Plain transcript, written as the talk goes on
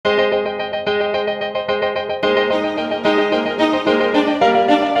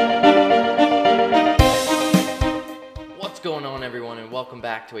welcome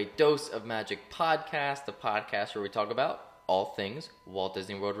back to a Dose of Magic podcast, the podcast where we talk about all things Walt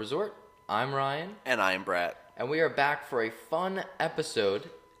Disney World Resort. I'm Ryan. And I'm Brett. And we are back for a fun episode.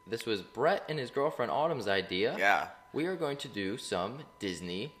 This was Brett and his girlfriend Autumn's idea. Yeah. We are going to do some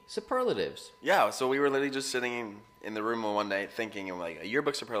Disney superlatives. Yeah, so we were literally just sitting in the room one night thinking of like a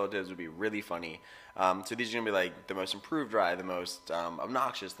yearbook superlatives would be really funny. So these are going to be like the most improved ride, the most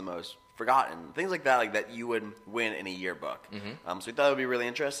obnoxious, the most forgotten, things like that you would win in a yearbook. Mm-hmm. So we thought it would be really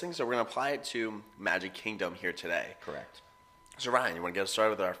interesting, so we're going to apply it to Magic Kingdom here today. Correct. So Ryan, you want to get us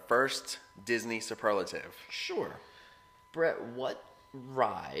started with our first Disney superlative? Sure. Brett, what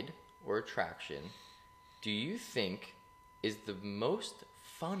ride or attraction do you think is the most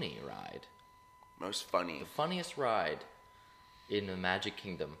funny ride? Most funny. The funniest ride in the Magic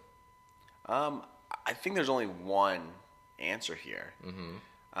Kingdom? I think there's only one answer here. Mm-hmm.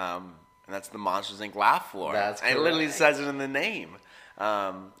 And that's the Monsters, Inc. Laugh Floor. That's correct. And it literally says it in the name.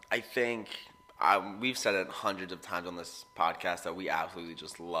 I think we've said it hundreds of times on this podcast that we absolutely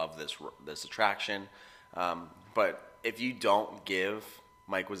just love this attraction. But if you don't give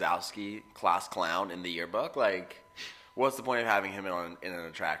Mike Wazowski class clown in the yearbook, like, what's the point of having him in an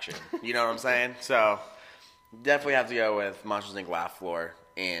attraction? You know what I'm saying? So definitely have to go with Monsters, Inc. Laugh Floor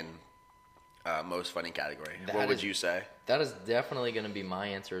in most funny category. What would you say? That is definitely going to be my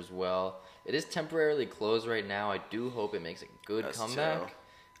answer as well. It is temporarily closed right now. I do hope it makes a good comeback.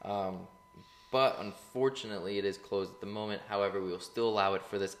 But unfortunately, it is closed at the moment. However, we will still allow it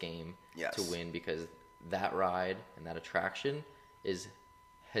for this game to win because that ride and that attraction is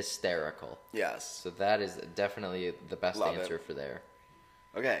hysterical. Yes. So that is definitely the best answer for there.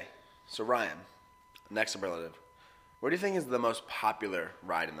 Okay. So Ryan, next superlative. What do you think is the most popular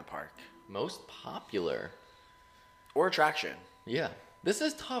ride in the park? Most popular? Or attraction. Yeah. This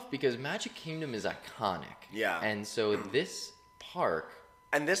is tough because Magic Kingdom is iconic. Yeah. And so this park...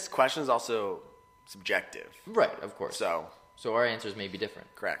 And this question is also subjective. Right, of course. So our answers may be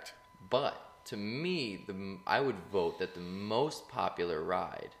different. Correct. But to me, I would vote that the most popular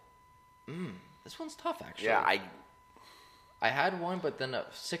ride... this one's tough, actually. Yeah, I had one, but then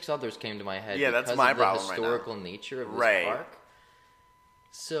 6 others came to my head that's my problem right now. Because of the historical nature of this park.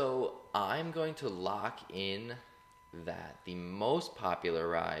 So I'm going to lock in that the most popular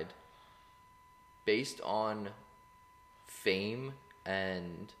ride, based on fame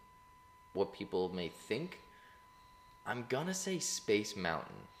and what people may think, I'm going to say Space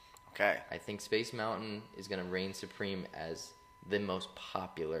Mountain. Okay. I think Space Mountain is going to reign supreme as the most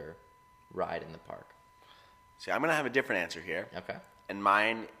popular ride in the park. See, I'm going to have a different answer here. Okay. And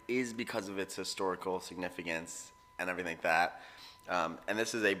mine is because of its historical significance and everything like that. And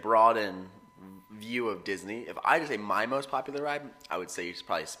this is a broadened view of Disney. If I just say my most popular ride, I would say it's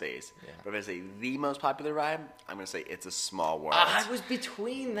probably Space. Yeah. But if I say the most popular ride, I'm going to say It's a Small World. I was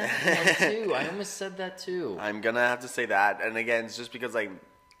between that one too. I almost said that too. I'm going to have to say that. And again, it's just because like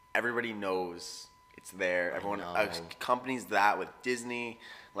everybody knows it's there. Everyone accompanies that with Disney.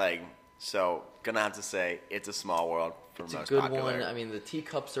 Like, so going to have to say It's a Small World. It's a good one. I mean, the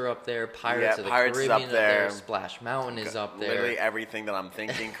teacups are up there. Pirates of the Caribbean is up there. Splash Mountain is up there. Literally everything that I'm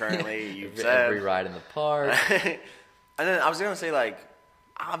thinking currently, you've said. Every ride in the park. And then I was going to say, like,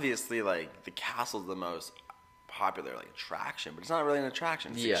 obviously, like, the castle's the most popular, like, attraction. But it's not really an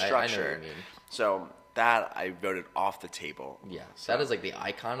attraction. It's a structure. I know what you mean. So that I voted off the table. Yeah, so that is, like, the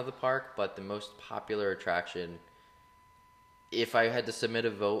icon of the park. But the most popular attraction, if I had to submit a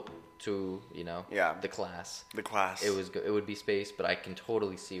vote to, the class. It would be Space, but I can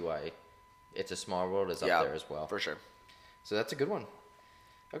totally see why It's a Small World is up there as well. For sure. So that's a good one.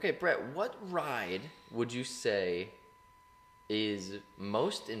 Okay, Brett, what ride would you say is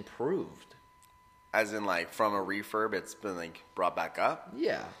most improved? As in, like, from a refurb, it's been, like, brought back up?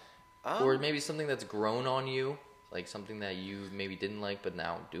 Yeah. Or maybe something that's grown on you, like something that you maybe didn't like but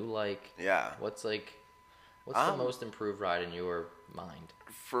now do like. Yeah. What's the most improved ride in your mind?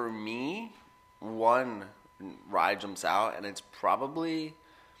 For me, one ride jumps out, and it's probably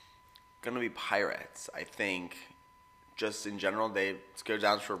going to be Pirates. I think just in general, they go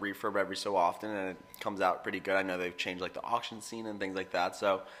down for a refurb every so often, and it comes out pretty good. I know they've changed like the auction scene and things like that.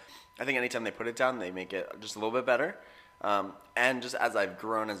 So I think anytime they put it down, they make it just a little bit better. And just as I've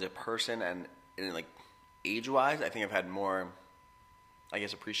grown as a person and in like age-wise, I think I've had more, I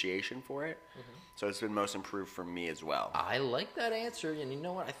guess, appreciation for it. Mm-hmm. So it's been most improved for me as well. I like that answer, and you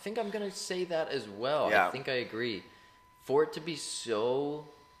know what? I think I'm going to say that as well. Yeah. I think I agree. For it to be so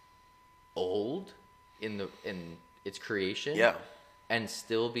old in its creation, and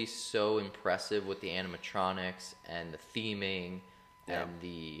still be so impressive with the animatronics and the theming and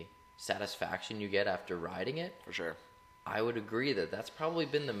the satisfaction you get after riding it. For sure. I would agree that that's probably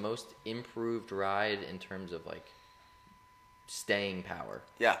been the most improved ride in terms of like staying power.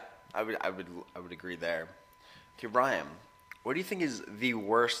 Yeah, I would agree there. Okay, Ryan, what do you think is the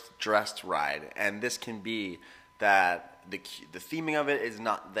worst dressed ride? And this can be that the theming of it is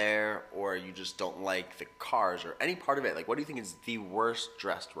not there, or you just don't like the cars or any part of it. Like, what do you think is the worst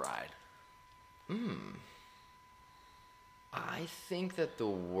dressed ride? I think that the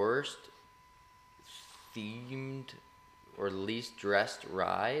worst themed or least dressed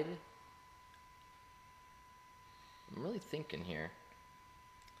ride. I'm really thinking here.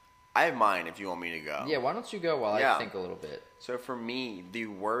 I have mine if you want me to go. Yeah, why don't you go while Yeah. I think a little bit? So for me, the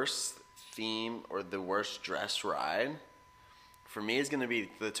worst theme or the worst dress ride for me is going to be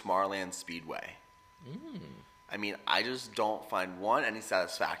the Tomorrowland Speedway. I mean, I just don't find one any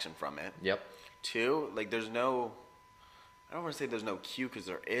satisfaction from it. Yep. Two, like there's no, I don't want to say there's no queue because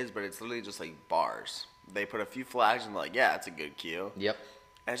there is, but it's literally just like bars. They put a few flags and they're like, yeah, it's a good queue. Yep.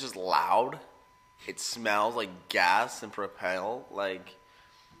 And it's just loud. It smells like gas and propane.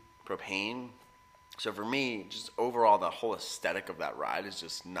 So for me, just overall, the whole aesthetic of that ride is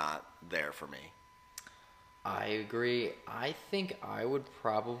just not there for me. I agree. I think I would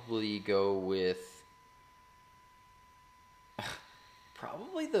probably go with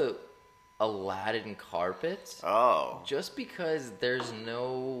probably the Aladdin carpets. Oh. Just because there's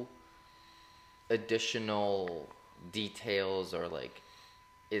no additional details or like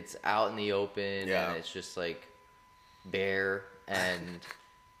it's out in the open Yeah. and it's just like bare and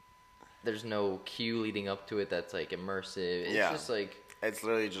there's no queue leading up to it that's like immersive. It's Yeah. just like It's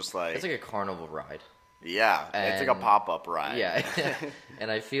literally just like, it's like a carnival ride. yeah, it's like a And- pop-up ride. Yeah. And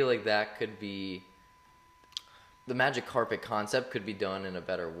I feel like that could be the magic carpet concept could be done in a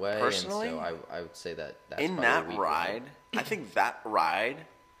better way. Personally, and so I would say that that's in probably a that weak ride, I think that ride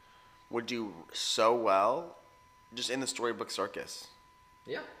would do so well just in the Storybook Circus.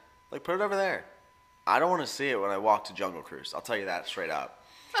 one. Yeah. Like, put it over there. I don't want to see it when I walk to Jungle Cruise. I'll tell you that straight up.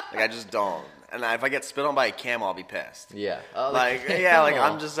 Like, I just don't. And if I get spit on by a camel, I'll be pissed. Yeah. Oh, Like, yeah, like,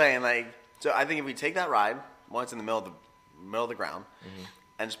 I'm just saying, like, so I think if we take that ride, once in the middle of the ground,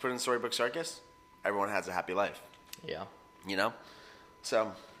 and just put it in Storybook Circus, everyone has a happy life. Yeah. You know?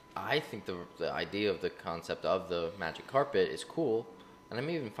 So, I think the idea of the concept of the magic carpet is cool, and I'm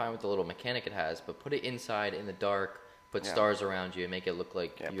even fine with the little mechanic it has. But put it inside in the dark, put Yeah. stars around you, and make it look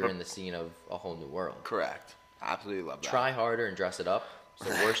like Yeah, you're in the scene of a whole new world. correct. Absolutely love that. Try harder and dress it up. So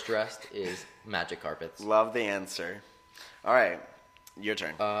worst dressed is magic carpets. Love the answer. All right, your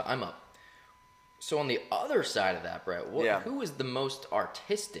turn. I'm up. So on the other side of that, Brett, Yeah. who is the most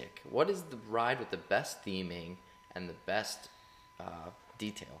artistic? What is the ride with the best theming and the best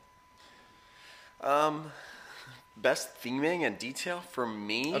detail? Best theming and detail for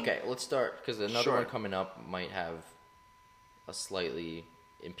me. Okay, let's start because another Sure. one coming up might have a slightly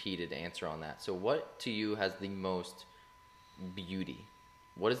impeded answer on that. So what to you has the most beauty?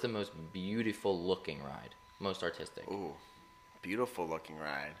 What is the most beautiful looking ride? Most artistic? Ooh, beautiful looking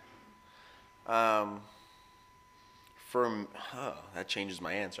ride. That changes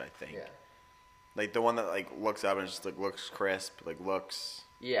my answer. I think. Yeah. Like the one that like looks up and just like looks crisp, like looks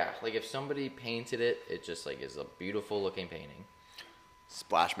Yeah, like if somebody painted it, it just like is a beautiful looking painting.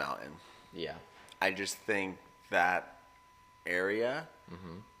 Splash Mountain. Yeah. I just think that area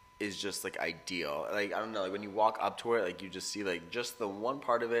Mm-hmm. is just like ideal. Like I don't know, like when you walk up to it, like you just see like just the one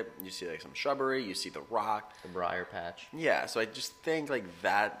part of it. You see like some shrubbery, you see the rock. The briar patch. Yeah, so I just think like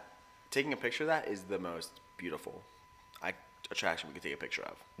that. Taking a picture of that is the most beautiful attraction we could take a picture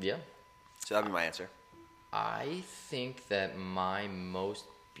of. Yeah. So that'd be my answer. I think that my most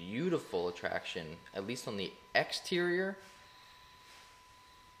beautiful attraction, at least on the exterior,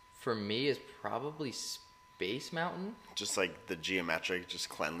 for me is probably Space Mountain. Just like the geometric, just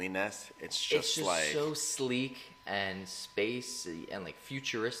cleanliness. It's It's just just like so sleek and space and like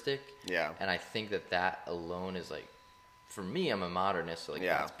futuristic. Yeah. And I think that alone is like, for me, I'm a modernist, so like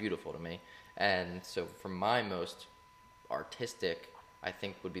Yeah. that's beautiful to me. And so for my most artistic, I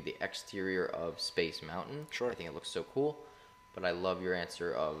think would be the exterior of Space Mountain. Sure. I think it looks so cool. But I love your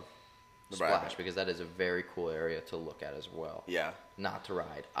answer of The briar Splash patch. because that is a very cool area to look at as well. yeah, Not to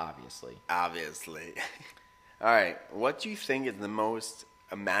ride, obviously. obviously. All right, what do you think is the most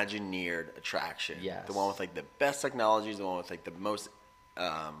Imagineered attraction? Yes. The one with like the best technologies, the one with like the most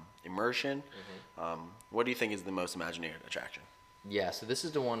immersion. What do you think is the most Imagineered attraction? Yeah, so this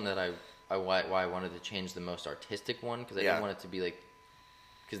is the one that why I wanted to change the most artistic one because I Yeah. didn't want it to be like,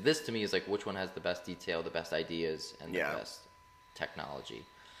 because this to me is like which one has the best detail, the best ideas, and the Yeah. best technology.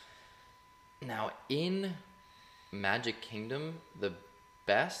 Now in Magic Kingdom, the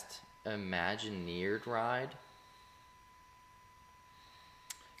best Imagineered ride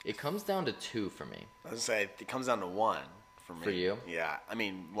It comes down to 2 for me. I was gonna say it comes down to 1 for me. For you? Yeah. I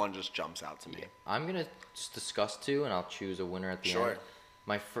mean, 1 just jumps out to me. Yeah. I'm gonna just discuss 2, and I'll choose a winner at the Sure.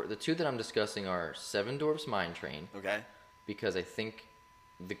 end. The 2 that I'm discussing are Seven Dwarfs Mine Train. Okay. Because I think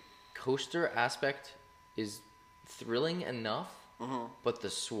the coaster aspect is thrilling enough, but the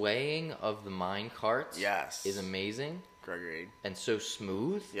swaying of the mine carts is amazing. Agreed. And so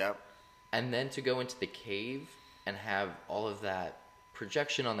smooth. Yep. And then to go into the cave and have all of that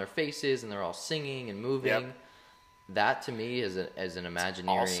projection on their faces and they're all singing and moving. Yep. That to me is an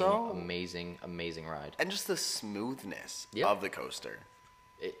Imagineering amazing ride. And just the smoothness Yep. of the coaster.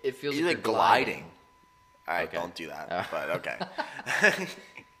 It feels You're like like you're gliding. All right, Okay. don't do that. But okay.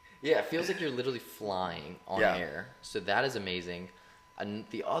 Yeah, it feels like you're literally flying on Yeah. air. So that is amazing. And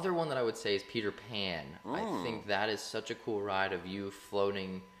the other one that I would say is Peter Pan. I think that is such a cool ride of you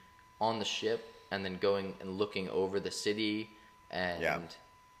floating on the ship and then going and looking over the city and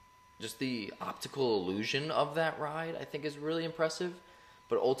just the optical illusion of that ride I think is really impressive.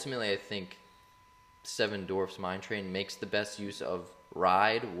 But ultimately I think Seven Dwarfs Mine Train makes the best use of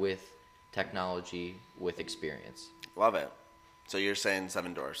ride with technology with experience. Love it. So you're saying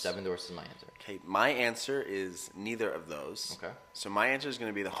Seven Dwarfs. Seven Dwarfs is my answer. Okay, my answer is neither of those. Okay. So my answer is going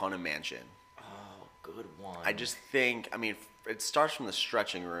to be the Haunted Mansion. Oh, good one. I just think, I mean, it starts from the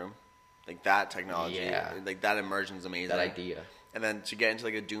stretching room, like that technology, like that immersion is amazing. That idea. And then to get into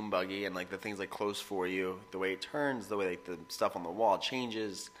like a doom buggy and like the things like close for you, the way it turns, the way like the stuff on the wall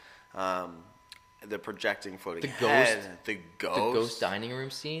changes, the projecting floating head, the ghost dining room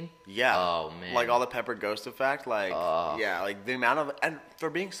scene. Yeah. Oh man. Like all the peppered ghost effect, like yeah, like the amount of, and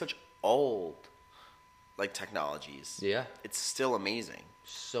for being such old like technologies. Yeah. It's still amazing.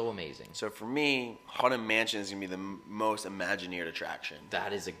 So amazing. So for me, Haunted Mansion is gonna be the most Imagineered attraction.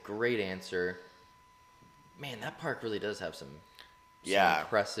 That is a great answer. Man, that park really does have some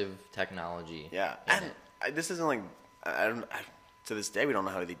impressive technology. Yeah, and this isn't like to this day we don't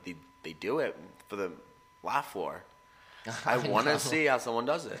know how they do it for the laugh floor. I want to see how someone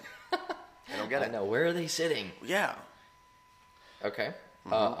does it. I don't get it. I know. Where are they sitting? Yeah. Okay.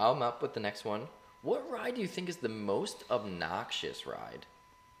 I'm up with the next one. What ride do you think is the most obnoxious ride?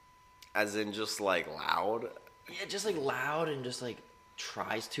 As in just like loud? Yeah, just like loud and just like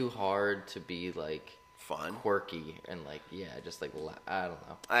tries too hard to be like fun, quirky, and like just like I don't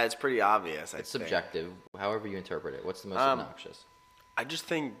know. It's pretty obvious. It's subjective, however you interpret it. What's the most obnoxious? I just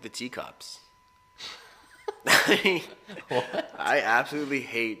think the teacups. I absolutely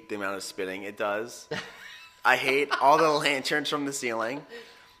hate the amount of spinning it does. I hate all the lanterns from the ceiling.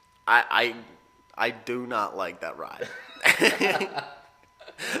 I do not like that ride.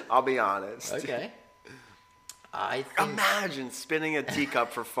 I'll be honest. Okay. Imagine spinning a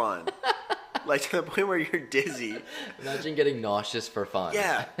teacup for fun. Like to the point where you're dizzy. Imagine getting nauseous for fun.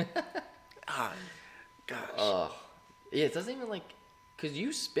 Yeah. Gosh. Yeah, it doesn't even like, because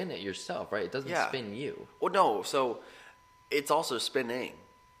you spin it yourself, right? It doesn't spin you. Well, no, so it's also spinning.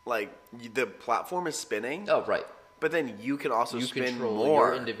 Like the platform is spinning. Oh, right. But then you can also spin control more.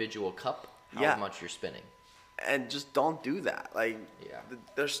 Your individual cup, how much you're spinning. And just don't do that. Like,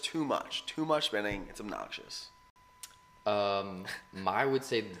 there's too much spinning. It's obnoxious. I would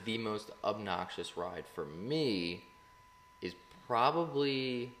say the most obnoxious ride for me is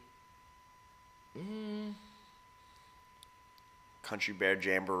probably Country Bear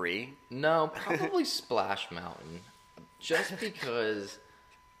Jamboree. No, probably Splash Mountain, just because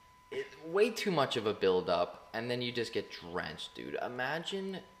it's way too much of a build up, and then you just get drenched, dude.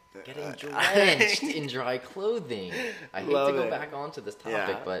 Imagine getting drenched in dry clothing. I hate to go back onto this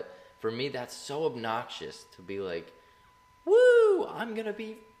topic, but for me, that's so obnoxious to be like, woo, I'm going to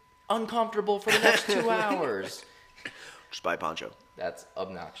be uncomfortable for the next 2 hours. Just buy a poncho. That's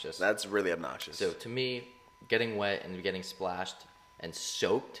obnoxious. That's really obnoxious. So to me, getting wet and getting splashed and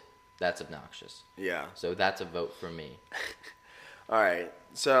soaked, that's obnoxious. Yeah. So that's a vote for me. All right.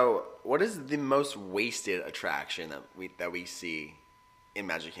 So what is the most wasted attraction that we see in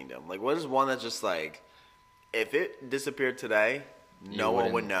Magic Kingdom? Like, what is one that's just like, if it disappeared today, no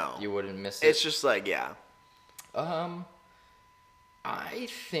one would know. You wouldn't miss it. It's just like, I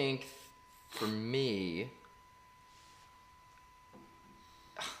think for me,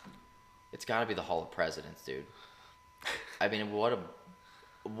 it's got to be the Hall of Presidents, dude. I mean, what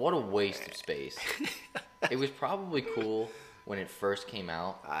a waste of space. It was probably cool when it first came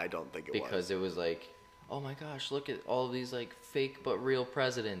out. I don't think it was. Because it was like, oh my gosh, look at all of these like fake but real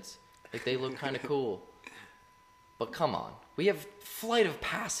presidents. Like they look kind of cool. But come on, we have Flight of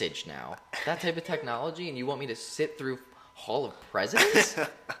Passage now. That type of technology, and you want me to sit through Hall of Presidents?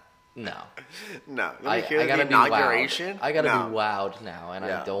 No. No. I gotta be inauguration? wowed. I gotta No. be wowed now, and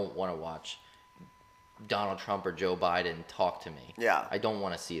Yeah. I don't want to watch Donald Trump or Joe Biden talk to me. Yeah. I don't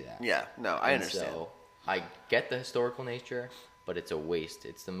want to see that. Yeah, no, I understand. So I get the historical nature, but it's a waste.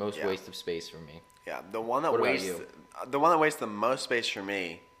 It's the most waste of space for me. Yeah, the one that What about wastes you? the one that wastes the most space for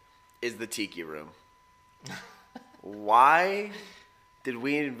me is the tiki room. Why did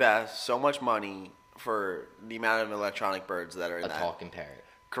we invest so much money for the amount of electronic birds that are in A that? talking parrot.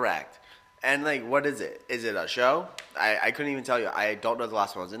 Correct. And like, what is it? Is it a show? I couldn't even tell you. I don't know the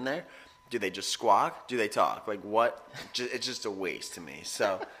last one was in there. Do they just squawk? Do they talk? Like what? It's just a waste to me.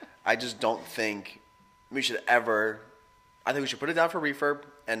 So I just don't think we should ever. I think we should put it down for refurb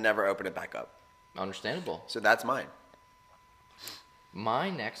and never open it back up. Understandable. So that's mine. My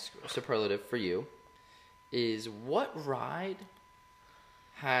next superlative for you is what ride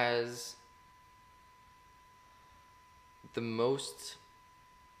has the most.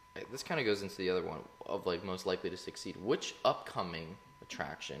 This kind of goes into the other one of like most likely to succeed. Which upcoming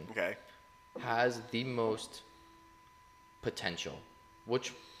attraction Okay. has the most potential?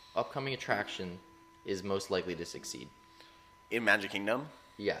 Which upcoming attraction is most likely to succeed? In Magic Kingdom?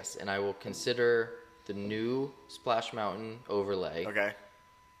 Yes, and I will consider the new Splash Mountain overlay Okay.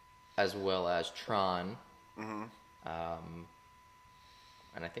 as well as Tron. Mm-hmm.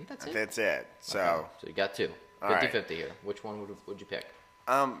 And I think that's it. That's it. So, Okay, so you got two. All right. 50-50 here. Which one would you pick?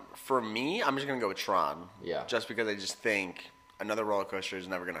 for me, I'm just gonna go with Tron. Yeah. Just because I just think another roller coaster is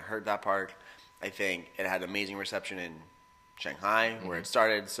never gonna hurt that park. I think it had amazing reception in Shanghai where it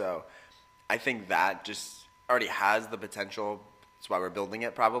started. So, I think that just already has the potential. That's why we're building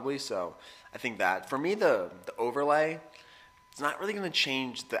it probably. So, I think that for me, the overlay, it's not really gonna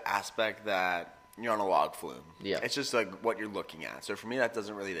change the aspect that you're on a log flume. Yeah. It's just like what you're looking at. So for me, that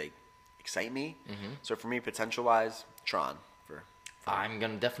doesn't really like excite me. So for me, potential wise, Tron. I'm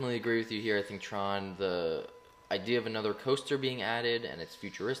going to definitely agree with you here. I think Tron, the idea of another coaster being added, and it's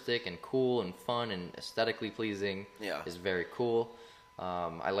futuristic and cool and fun and aesthetically pleasing is very cool.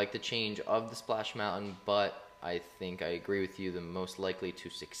 I like the change of the Splash Mountain, but I think I agree with you. The most likely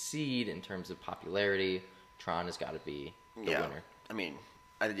to succeed in terms of popularity, Tron has got to be the winner. I mean,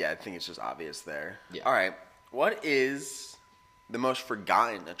 I think it's just obvious there. Yeah. All right. What is the most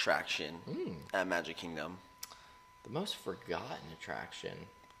forgotten attraction at Magic Kingdom? The most forgotten attraction.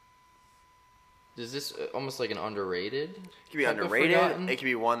 Is this almost like an underrated? It could be type of underrated. forgotten? It could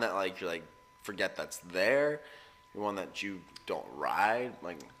be one that like you're like forget that's there. One that you don't ride.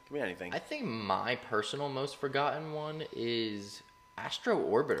 Like it could be anything. I think my personal most forgotten one is Astro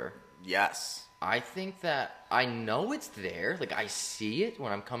Orbiter. Yes. I think that I know it's there. Like I see it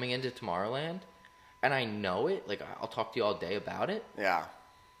when I'm coming into Tomorrowland, and I know it. Like I'll talk to you all day about it. Yeah.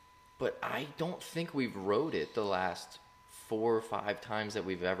 But I don't think we've rode it the last 4 or 5 times that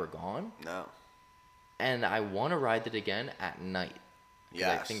we've ever gone. No. And I want to ride it again at night.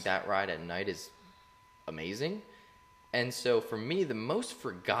 Yes. I think that ride at night is amazing. And so for me, the most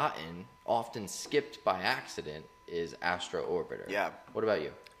forgotten, often skipped by accident, is Astro Orbiter. Yeah. What about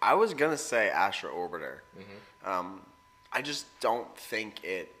you? I was gonna say Astro Orbiter. I just don't think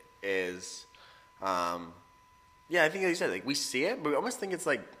it is. Yeah, I think like you said, like we see it, but we almost think it's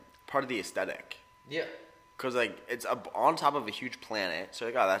like part of the aesthetic. Yeah. Because like it's on top of a huge planet, so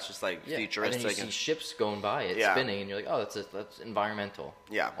like that's just like futuristic. And then you see ships going by it, spinning, and you're like, oh, that's environmental.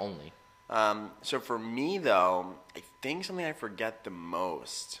 Yeah. Only. So for me though, I think something I forget the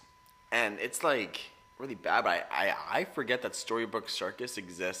most, and it's like really bad, but I forget that Storybook Circus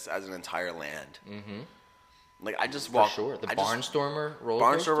exists as an entire land. Like I just walk. For sure. The I just- Barnstormer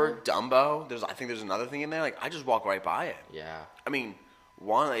roller coaster? Barnstormer, Dumbo. I think there's another thing in there. Like I just walk right by it. Yeah. I mean,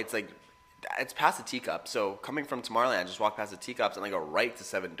 it's like it's past the teacup. So coming from Tomorrowland, I just walk past the teacups and I go right to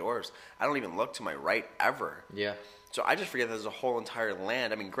Seven Doors. I don't even look to my right ever. Yeah. So I just forget there's a whole entire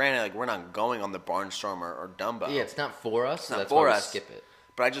land. I mean, granted, like we're not going on the Barnstormer or Dumbo. Yeah, it's not for us, so not that's for why we us. skip it.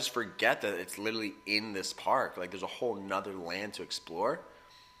 But I just forget that it's literally in this park. Like there's a whole nother land to explore,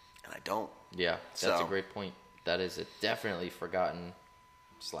 and I don't. Yeah, that's So- a great point. That is a definitely forgotten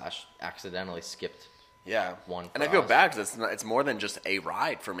 / accidentally skipped. Yeah. One And for I feel us. bad because it's more than just a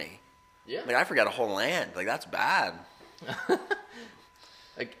ride for me. Yeah. Like I forgot a whole land. Like that's bad.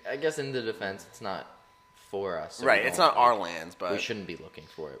 I guess in the defense, it's not for us. so we Right. It's don't, not our lands, but We shouldn't be looking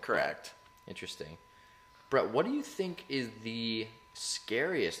for it. but correct. Interesting. Brett, what do you think is the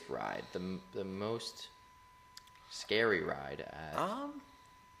scariest ride, the most scary ride at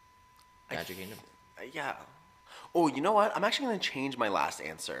Magic Kingdom? Yeah. Oh, you know what? I'm actually gonna change my last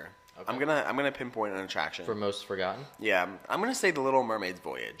answer. Okay. I'm gonna pinpoint an attraction. For most forgotten? Yeah, I'm gonna say the Little Mermaid's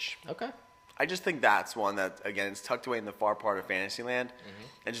Voyage. Okay. I just think that's one that, again, it's tucked away in the far part of Fantasyland,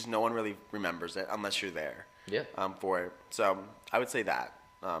 and just no one really remembers it unless you're there. Yeah. For it. So I would say that.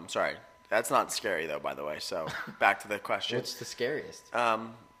 Sorry, that's not scary though, by the way. So back to the question. What's the scariest? I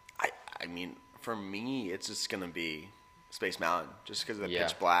mean, for me, it's just gonna be Space Mountain, just because of the Yeah.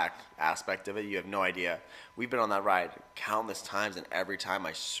 pitch black aspect of it. You have no idea. We've been on that ride countless times, and every time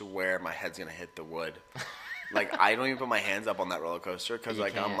I swear my head's gonna hit the wood. Like, I don't even put my hands up on that roller coaster because You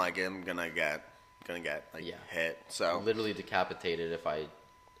like I'm can't. like I'm gonna get like Yeah. hit. So Literally decapitated if I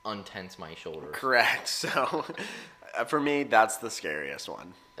untense my shoulders. correct. So for me, that's the scariest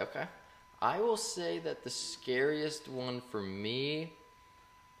one. Okay. I will say that the scariest one for me,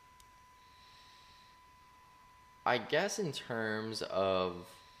 I guess in terms of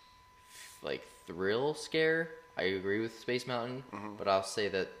like thrill scare, I agree with Space Mountain, but I'll say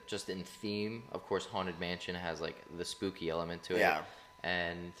that just in theme, of course, Haunted Mansion has like the spooky element to it. Yeah.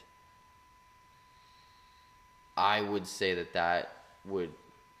 And I would say that would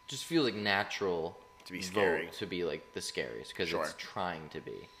just feel like natural To be scary. vote to be like the scariest because Sure. it's trying to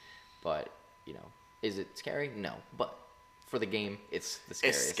be. But, you know, is it scary? No. But for the game, it's the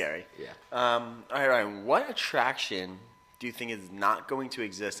scariest. It's scary. Yeah. All right, Ryan. What attraction do you think is not going to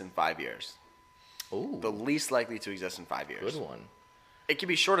exist in 5 years? Ooh, The least likely to exist in 5 years. good one. It could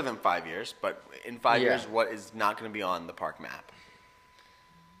be shorter than 5 years, but in 5 Yeah. years, what is not going to be on the park map?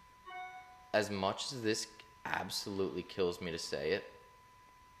 As much as this absolutely kills me to say it,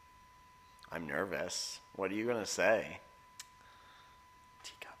 I'm nervous. What are you going to say?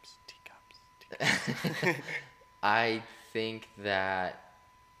 Teacups, teacups, teacups. I think that...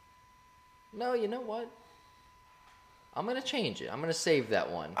 No, you know what? I'm going to change it. I'm going to save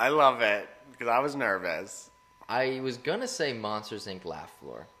that one. I love it because I was nervous. I was going to say Monsters, Inc. Laugh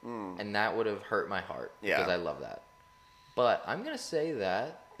Floor, and that would have hurt my heart Yeah. because I love that. But I'm going to say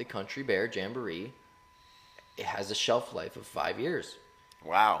that the Country Bear Jamboree, it has a shelf life of 5 years.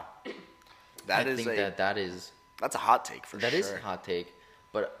 Wow. I think that is That's a hot take for sure. That is a hot take,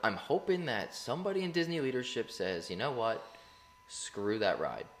 but I'm hoping that somebody in Disney leadership says, you know what, screw that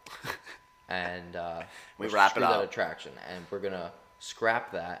ride, and We or wrap it screw that up. attraction, and we're gonna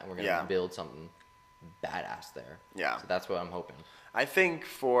scrap that, and we're gonna Yeah. build something badass there. Yeah. So that's what I'm hoping. I think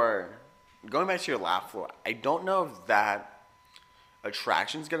for going back to your laugh floor, I don't know if that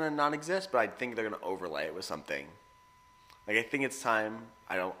attraction's gonna not exist, but I think they're gonna overlay it with something. Like, I think it's time.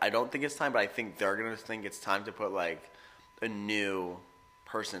 I don't think it's time, but I think they're gonna think it's time to put like a new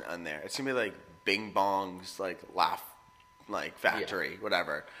person on there. It's gonna be like Bing Bong's like laugh like factory,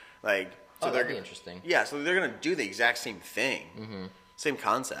 whatever. Like, so Oh, they're that'd be gonna- interesting. Yeah, so they're gonna do the exact same thing, same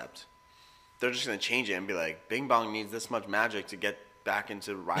concept. They're just gonna change it and be like, Bing Bong needs this much magic to get back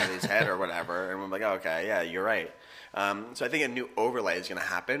into Riley's head or whatever, and we're like, oh, okay, yeah, you're right. So I think a new overlay is gonna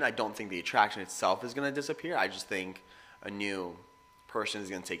happen. I don't think the attraction itself is gonna disappear. I just think a new person is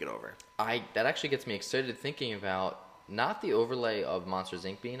gonna take it over. That actually gets me excited thinking about not the overlay of Monsters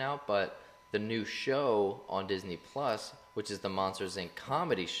Inc. being out, but the new show on Disney Plus, which is the Monsters Inc.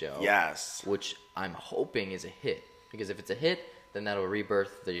 comedy show. Yes. Which I'm hoping is a hit. Because if it's a hit, then that'll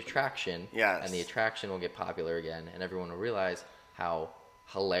rebirth the attraction. Yes. And the attraction will get popular again, and everyone will realize how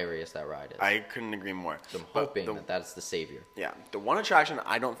hilarious that ride is. I couldn't agree more. So I'm But hoping the- that that's the savior. Yeah, the one attraction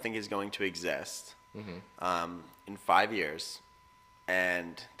I don't think is going to exist in 5 years,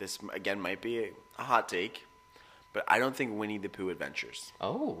 and this again might be a hot take, but I don't think Winnie the Pooh Adventures.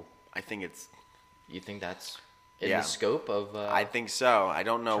 Oh, I think it's. you think that's in Yeah. the scope of... I think so. I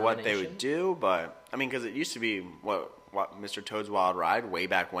don't know what they would Termination? do, but I mean, because it used to be what Mr. Toad's Wild Ride way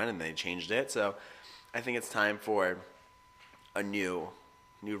back when, and they changed it. So I think it's time for a new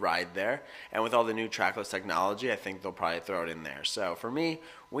ride there. And with all the new trackless technology, I think they'll probably throw it in there. So for me,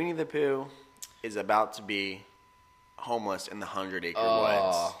 Winnie the Pooh is about to be homeless in the 100-acre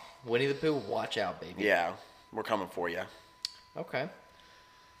woods. Winnie the Pooh, watch out, baby. Yeah, we're coming for you. Okay.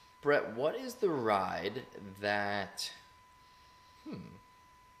 Brett, what is the ride that...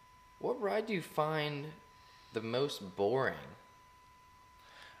 What ride do you find the most boring?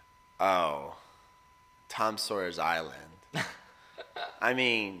 Oh, Tom Sawyer's Island. I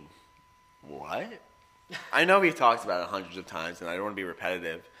mean, what? I know we've talked about it hundreds of times, and I don't want to be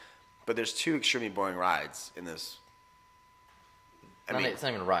repetitive, but there's two extremely boring rides in this. It's not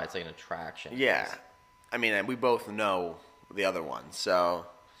even a ride, it's like an attraction. Yeah. I mean, and we both know the other one. So,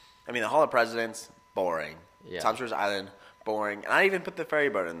 I mean, the Hall of Presidents, boring. Yeah. Tom Sawyer's Island, boring. And I even put the ferry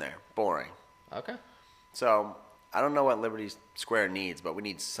boat in there, boring. Okay. So, I don't know what Liberty Square needs, but we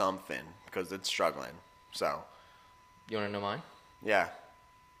need something because it's struggling. So, You want to know mine? yeah.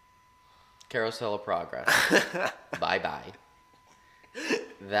 Carousel of Progress. Bye-bye.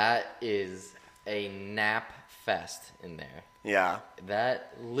 that is a nap fest in there. Yeah.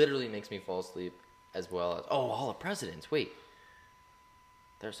 That literally makes me fall asleep, as well as Hall of Presidents. Wait,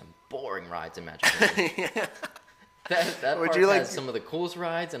 there's some boring rides in Magic Kingdom. That Would park you has some of the coolest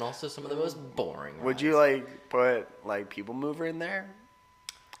rides and also some of the most boring rides. Would you like put like People Mover in there?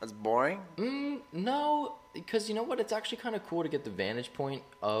 That's boring. No, because you know what? It's actually kind of cool to get the vantage point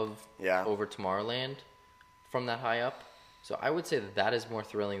of over Tomorrowland from that high up. So I would say that is more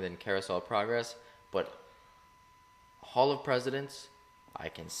thrilling than Carousel of Progress. But Hall of Presidents, I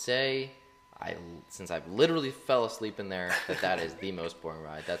can say, since I've literally fell asleep in there, that is the most boring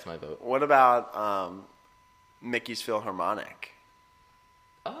ride. That's my vote. What about Mickey's Philharmonic?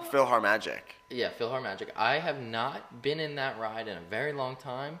 PhilharMagic. Yeah, PhilharMagic. I have not been in that ride in a very long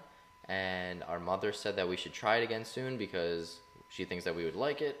time, and our mother said that we should try it again soon because she thinks that we would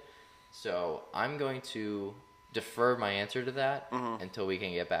like it. So I'm going to defer my answer to that until we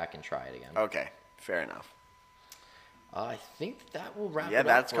can get back and try it again. Okay, fair enough. I think that will wrap it up. Yeah,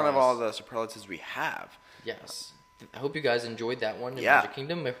 that's kind of all the superlatives we have. Yes. I hope you guys enjoyed that one in Magic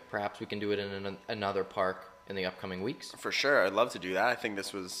Kingdom. Perhaps we can do it in another park in the upcoming weeks. For sure. I'd love to do that. I think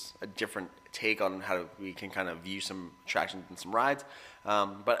this was a different take on how we can kind of view some attractions and some rides.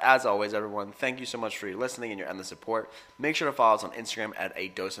 But as always, everyone, thank you so much for your listening and your endless support. Make sure to follow us on Instagram at A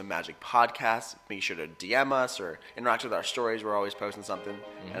Dose of Magic Podcast. Make sure to DM us or interact with our stories. We're always posting something.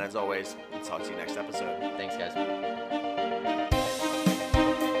 And as always, we'll talk to you next episode. Thanks, guys.